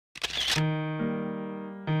I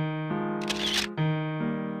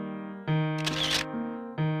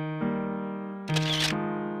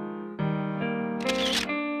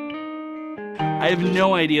have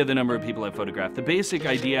no idea the number of people I've photographed. The basic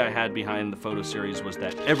idea I had behind the photo series was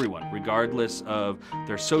that everyone, regardless of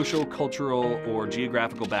their social, cultural, or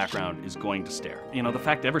geographical background, is going to stare. You know, the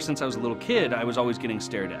fact ever since I was a little kid, I was always getting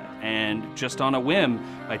stared at. And just on a whim,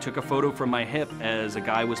 I took a photo from my hip as a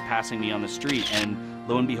guy was passing me on the street, and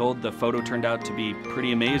lo and behold, the photo turned out to be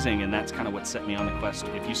pretty amazing, and that's kind of what set me on the quest.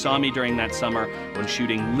 If you saw me during that summer when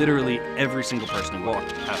shooting literally every single person who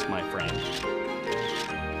walked past my frame.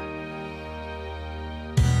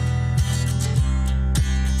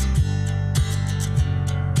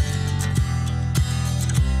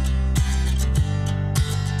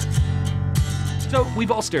 So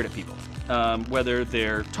we've all stared at people, whether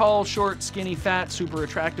they're tall, short, skinny, fat, super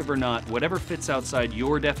attractive or not, whatever fits outside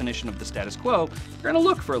your definition of the status quo, you're gonna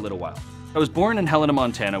look for a little while. I was born in Helena,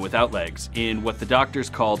 Montana without legs in what the doctors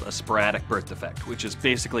called a sporadic birth defect, which is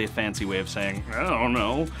basically a fancy way of saying, I don't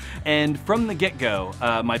know. And from the get-go,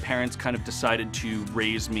 my parents kind of decided to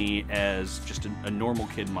raise me as just a normal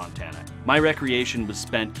kid in Montana. My recreation was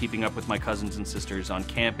spent keeping up with my cousins and sisters on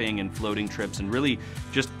camping and floating trips and really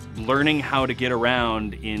just learning how to get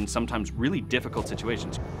around in sometimes really difficult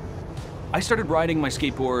situations. I started riding my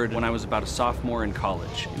skateboard when I was about a sophomore in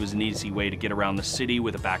college. It was an easy way to get around the city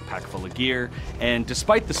with a backpack full of gear, and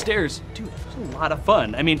despite the stairs, dude, it was a lot of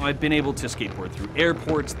fun. I mean, I've been able to skateboard through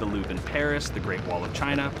airports, the Louvre in Paris, the Great Wall of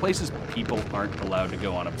China, places people aren't allowed to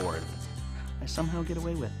go on a board. I somehow get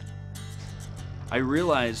away with. I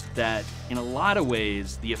realized that in a lot of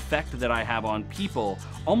ways, the effect that I have on people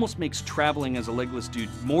almost makes traveling as a legless dude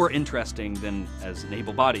more interesting than as an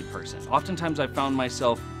able-bodied person. Oftentimes I found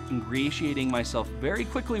myself ingratiating myself very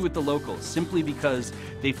quickly with the locals simply because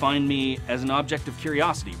they find me as an object of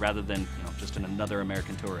curiosity rather than, just another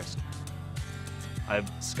American tourist.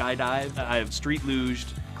 I've skydived, I've street luged,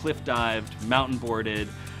 cliff dived, mountain boarded,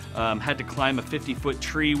 had to climb a 50-foot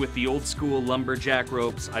tree with the old school lumberjack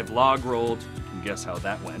ropes. I've log rolled. You can guess how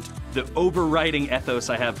that went. The overriding ethos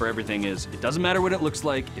I have for everything is, it doesn't matter what it looks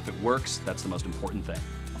like, if it works, that's the most important thing.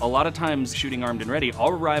 A lot of times shooting armed and ready, I'll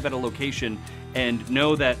arrive at a location and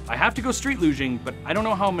know that I have to go street luging, but I don't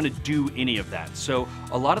know how I'm gonna do any of that. So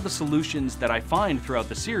a lot of the solutions that I find throughout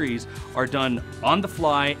the series are done on the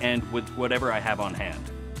fly and with whatever I have on hand.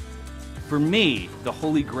 For me, the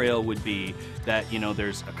holy grail would be that,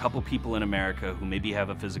 there's a couple people in America who maybe have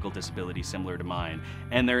a physical disability similar to mine,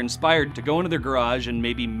 and they're inspired to go into their garage and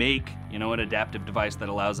maybe make, an adaptive device that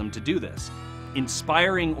allows them to do this.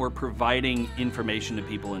 Inspiring or providing information to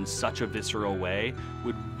people in such a visceral way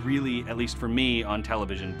would really, at least for me on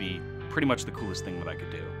television, be pretty much the coolest thing that I could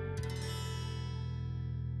do.